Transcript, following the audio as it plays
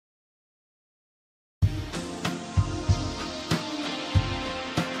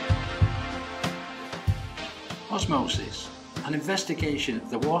Osmosis, an investigation of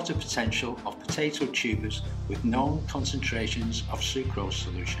the water potential of potato tubers with known concentrations of sucrose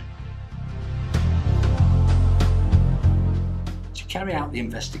solution. To carry out the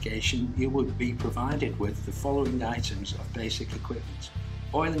investigation, you will be provided with the following items of basic equipment: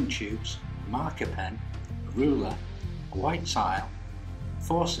 boiling tubes, marker pen, a ruler, a white tile,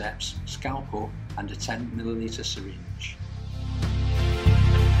 forceps, scalpel and a 10ml syringe.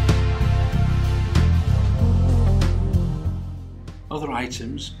 Other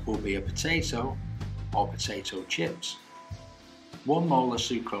items will be a potato or potato chips, 1 molar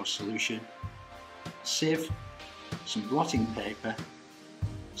sucrose solution, a sieve, some blotting paper,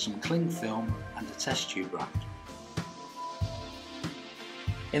 some cling film and a test tube rack.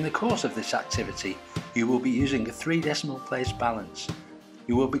 In the course of this activity, you will be using a 3 decimal place balance.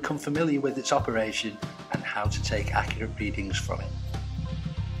 You will become familiar with its operation and how to take accurate readings from it.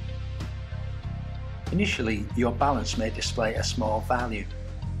 Initially, your balance may display a small value.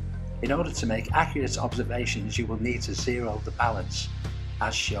 In order to make accurate observations, you will need to zero the balance,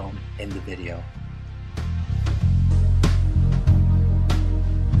 as shown in the video.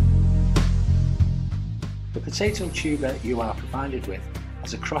 The potato tuber you are provided with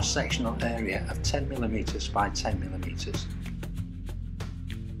has a cross-sectional area of 10mm by 10mm.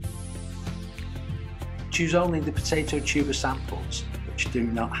 Choose only the potato tuber samples which do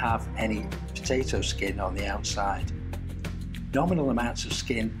not have any potato skin on the outside. Nominal amounts of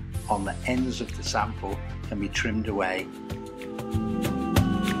skin on the ends of the sample can be trimmed away.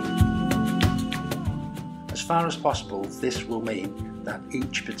 As far as possible, this will mean that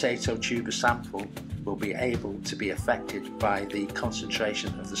each potato tuber sample will be able to be affected by the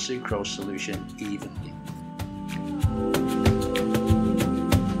concentration of the sucrose solution evenly.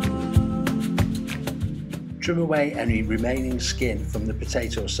 Trim away any remaining skin from the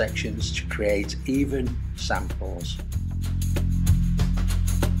potato sections to create even samples.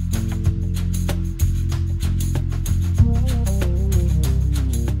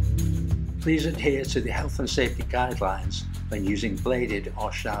 Please adhere to the health and safety guidelines when using bladed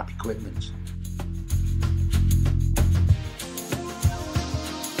or sharp equipment.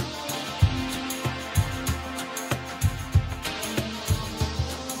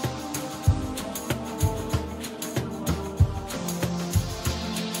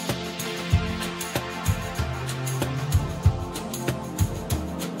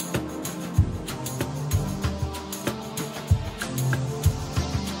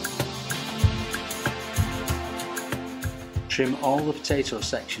 Trim all the potato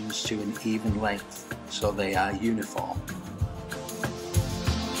sections to an even length so they are uniform.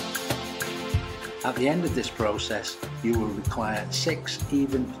 At the end of this process, you will require 6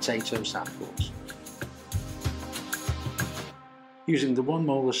 even potato samples. Using the 1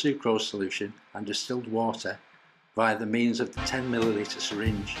 molar sucrose solution and distilled water via the means of the 10ml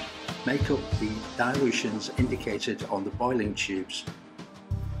syringe, make up the dilutions indicated on the boiling tubes.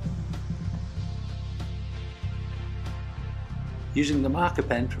 Using the marker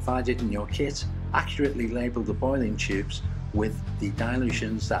pen provided in your kit, accurately label the boiling tubes with the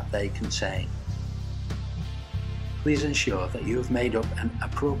dilutions that they contain. Please ensure that you have made up an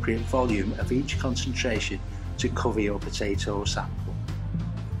appropriate volume of each concentration to cover your potato sample.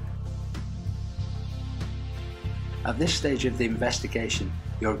 At this stage of the investigation,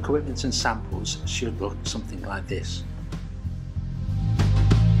 your equipment and samples should look something like this.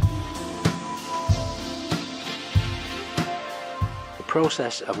 The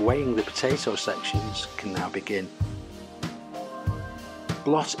process of weighing the potato sections can now begin.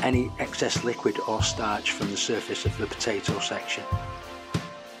 Blot any excess liquid or starch from the surface of the potato section.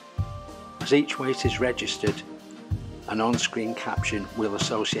 As each weight is registered, an on-screen caption will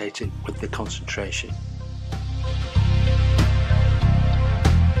associate it with the concentration.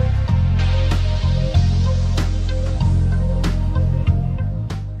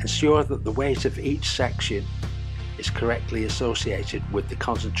 Ensure that the weight of each section is correctly associated with the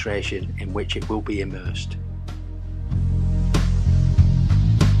concentration in which it will be immersed.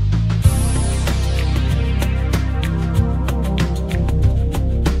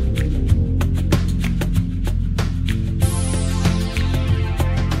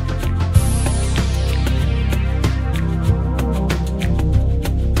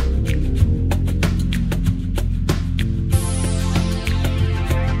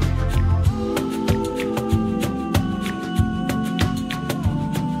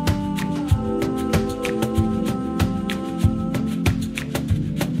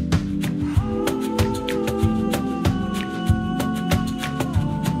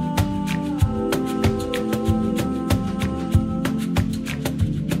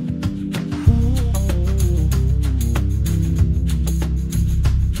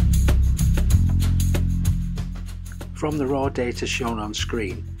 From the raw data shown on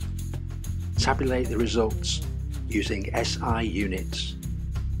screen, tabulate the results using SI units.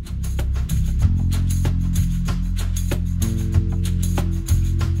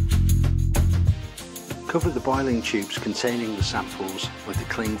 Cover the boiling tubes containing the samples with the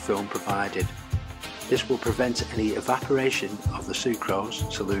cling film provided. This will prevent any evaporation of the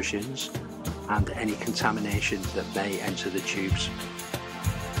sucrose solutions and any contamination that may enter the tubes.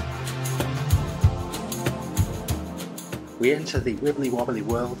 We enter the wibbly-wobbly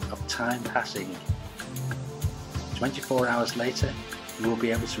world of time passing. 24 hours later, you will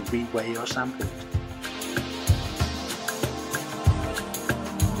be able to reweigh your samples.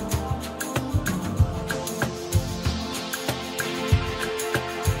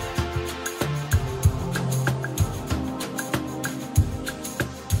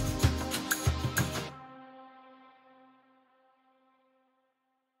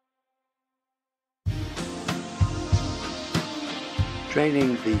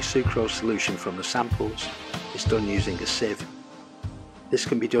 Draining the sucrose solution from the samples is done using a sieve. This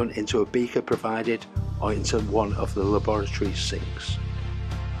can be done into a beaker provided or into one of the laboratory sinks.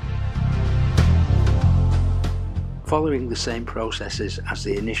 Following the same processes as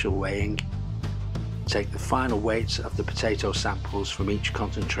the initial weighing, take the final weights of the potato samples from each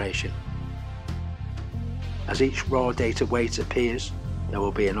concentration. As each raw data weight appears, there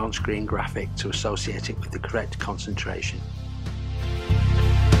will be an on-screen graphic to associate it with the correct concentration.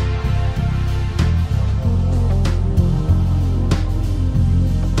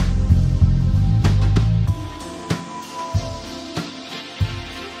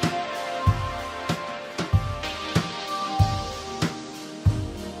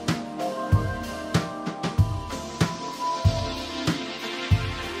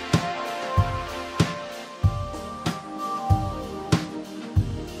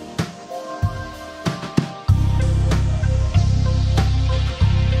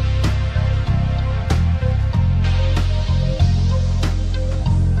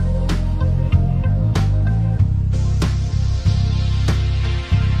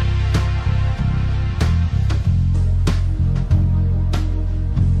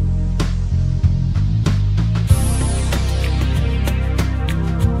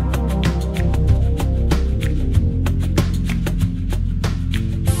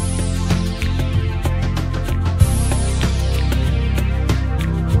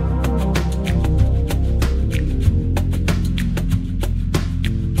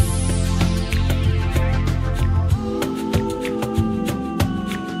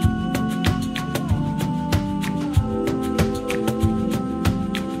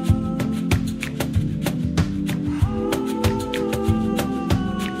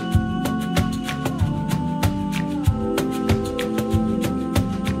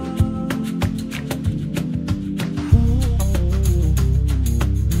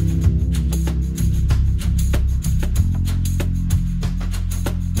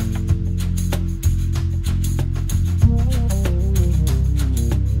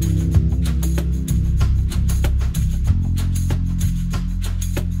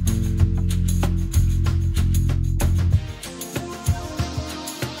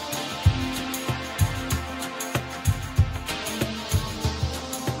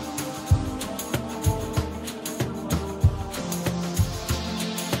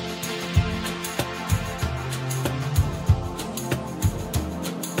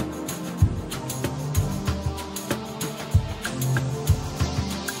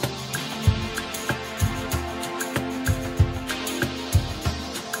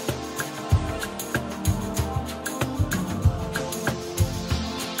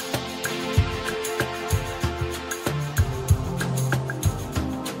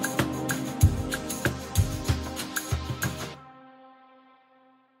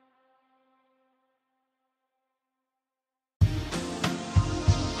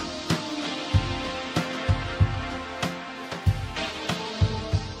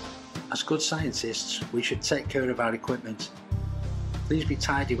 As good scientists, we should take care of our equipment. Please be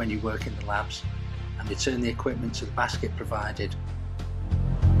tidy when you work in the labs and return the equipment to the basket provided.